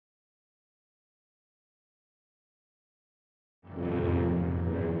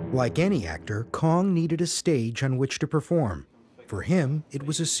Like any actor, Kong needed a stage on which to perform. For him, it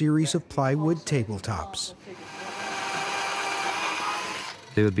was a series of plywood tabletops.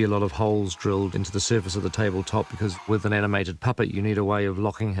 There would be a lot of holes drilled into the surface of the tabletop because with an animated puppet you need a way of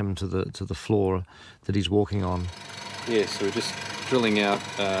locking him to the floor that he's walking on. Yeah, so we're just drilling out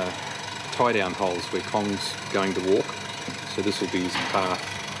tie-down holes where Kong's going to walk. So this will be his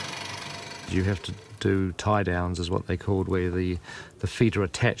path. You have to do tie-downs is what they called, where the feet are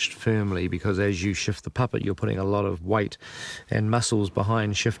attached firmly because as you shift the puppet you're putting a lot of weight and muscles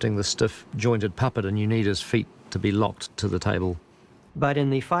behind shifting the stiff jointed puppet, and you need his feet to be locked to the table. But in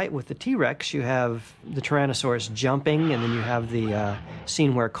the fight with the T-Rex, you have the Tyrannosaurus jumping, and then you have the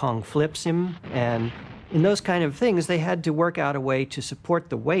scene where Kong flips him. And in those kind of things, they had to work out a way to support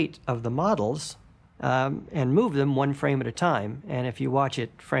the weight of the models and move them one frame at a time. And if you watch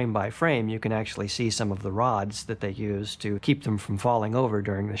it frame by frame, you can actually see some of the rods that they use to keep them from falling over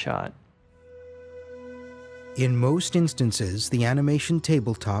during the shot. In most instances, the animation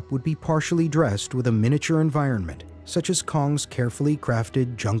tabletop would be partially dressed with a miniature environment, such as Kong's carefully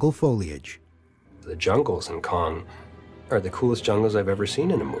crafted jungle foliage. The jungles in Kong are the coolest jungles I've ever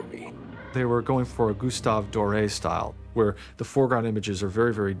seen in a movie. They were going for a Gustave Doré style, where the foreground images are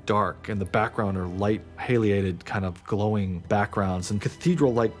very, very dark, and the background are light, haliated, kind of glowing backgrounds, and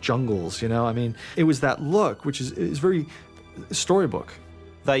cathedral-like jungles, you know? I mean, it was that look, which is very storybook.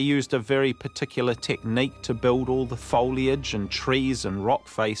 They used a very particular technique to build all the foliage and trees and rock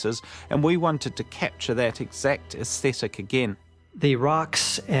faces, and we wanted to capture that exact aesthetic again. The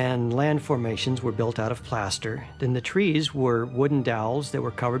rocks and land formations were built out of plaster. Then the trees were wooden dowels that were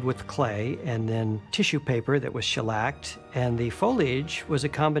covered with clay, and then tissue paper that was shellacked. And the foliage was a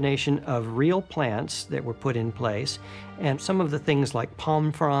combination of real plants that were put in place, and some of the things like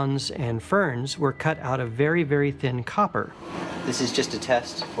palm fronds and ferns were cut out of very, very thin copper. This is just a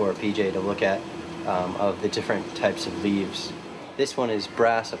test for PJ to look at of the different types of leaves. This one is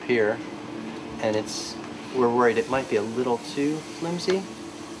brass up here, and we're worried it might be a little too flimsy.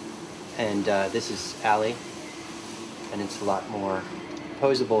 And this is alley, and it's a lot more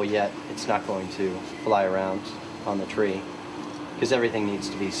posable, yet it's not going to fly around on the tree because everything needs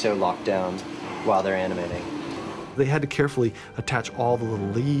to be so locked down while they're animating. They had to carefully attach all the little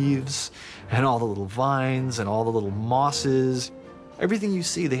leaves and all the little vines and all the little mosses. Everything you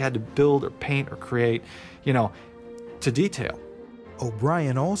see, they had to build or paint or create, you know, to detail.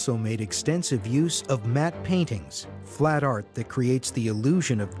 O'Brien also made extensive use of matte paintings, flat art that creates the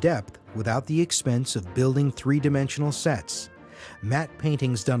illusion of depth without the expense of building three-dimensional sets. Matte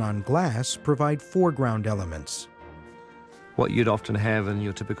paintings done on glass provide foreground elements. What you'd often have in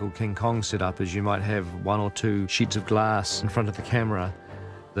your typical King Kong setup is you might have one or two sheets of glass in front of the camera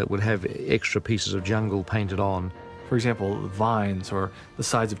that would have extra pieces of jungle painted on. For example, vines or the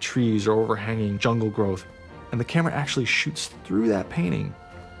sides of trees or overhanging jungle growth. And the camera actually shoots through that painting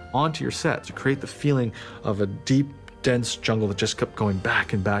onto your set to create the feeling of a deep, dense jungle that just kept going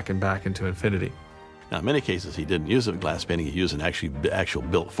back and back and back into infinity. Now, in many cases, he didn't use a glass painting, he used an actual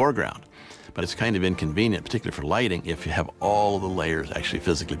built foreground. But it's kind of inconvenient, particularly for lighting, if you have all the layers actually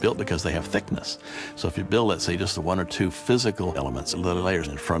physically built because they have thickness. So if you build, let's say, just the one or two physical elements, the layers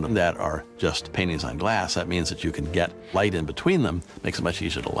in front of them that are just paintings on glass, that means that you can get light in between them, makes it much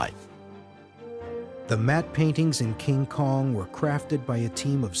easier to light. The matte paintings in King Kong were crafted by a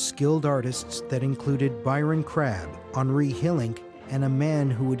team of skilled artists that included Byron Crabb, Henri Hillink, and a man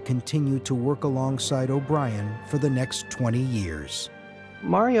who would continue to work alongside O'Brien for the next 20 years.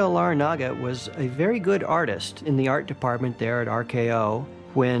 Mario Larranaga was a very good artist in the art department there at RKO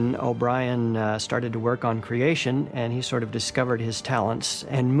when O'Brien started to work on creation, and he sort of discovered his talents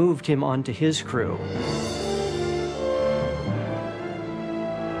and moved him onto his crew.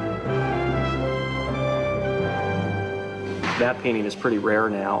 Matte painting is pretty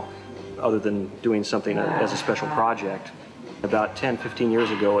rare now, other than doing something as a special project. About 10, 15 years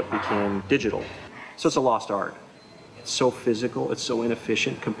ago, it became digital. So it's a lost art. It's so physical, it's so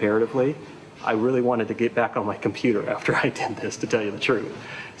inefficient comparatively. I really wanted to get back on my computer after I did this, to tell you the truth.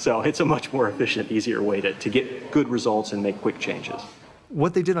 So it's a much more efficient, easier way to get good results and make quick changes.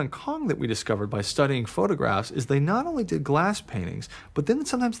 What they did on Kong that we discovered by studying photographs is they not only did glass paintings, but then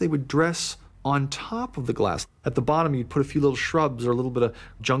sometimes they would dress on top of the glass. At the bottom, you'd put a few little shrubs or a little bit of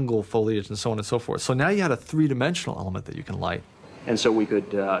jungle foliage and so on and so forth. So now you had a three-dimensional element that you can light. And so we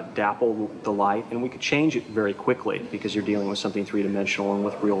could dapple the light, and we could change it very quickly because you're dealing with something three-dimensional and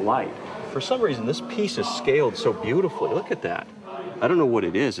with real light. For some reason, this piece is scaled so beautifully. Look at that. I don't know what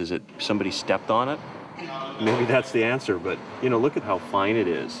it is. Is it somebody stepped on it? Maybe that's the answer, but, you know, look at how fine it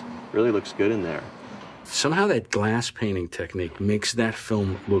is. Really looks good in there. Somehow that glass painting technique makes that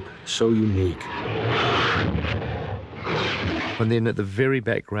film look so unique. And then at the very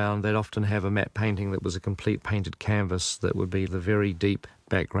background, they'd often have a matte painting that was a complete painted canvas that would be the very deep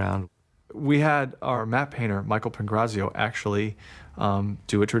background. We had our matte painter, Michael Pangrazio, actually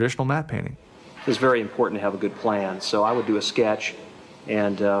do a traditional matte painting. It's very important to have a good plan, so I would do a sketch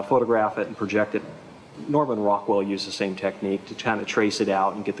and photograph it and project it. Norman Rockwell used the same technique to kind of trace it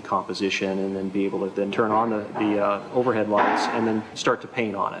out and get the composition and then be able to then turn on the overhead lights and then start to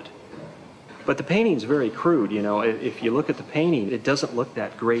paint on it. But the painting is very crude, you know. If you look at the painting, it doesn't look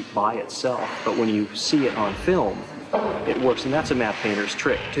that great by itself, but when you see it on film, it works, and that's a matte painter's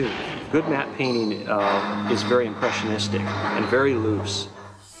trick, too. Good matte painting is very impressionistic and very loose.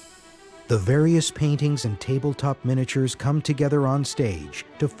 The various paintings and tabletop miniatures come together on stage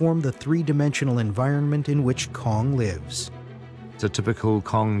to form the three-dimensional environment in which Kong lives. The typical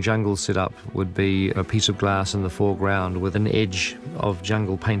Kong jungle setup would be a piece of glass in the foreground with an edge of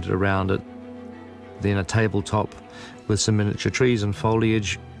jungle painted around it, then a tabletop with some miniature trees and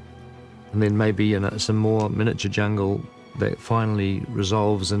foliage, and then maybe some more miniature jungle that finally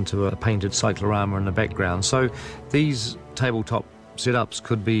resolves into a painted cyclorama in the background. So these tabletop setups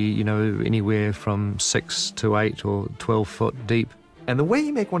could be, you know, anywhere from 6 to 8 or 12 foot deep. And the way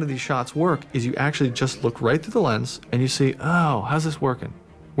you make one of these shots work is you actually just look right through the lens and you see, oh, how's this working?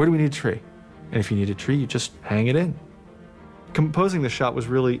 Where do we need a tree? And if you need a tree, you just hang it in. Composing the shot was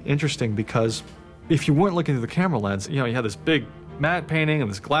really interesting because if you weren't looking through the camera lens, you know, you had this big matte painting and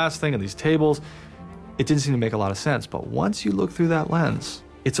this glass thing and these tables. It didn't seem to make a lot of sense. But once you look through that lens,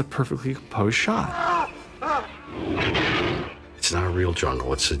 it's a perfectly composed shot. It's not a real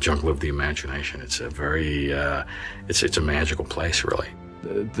jungle. It's a jungle of the imagination. It's a very, it's a magical place, really.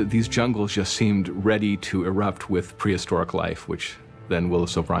 These jungles just seemed ready to erupt with prehistoric life, which then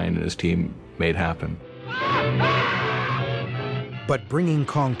Willis O'Brien and his team made happen. But bringing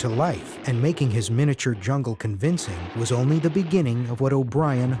Kong to life and making his miniature jungle convincing was only the beginning of what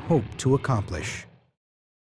O'Brien hoped to accomplish.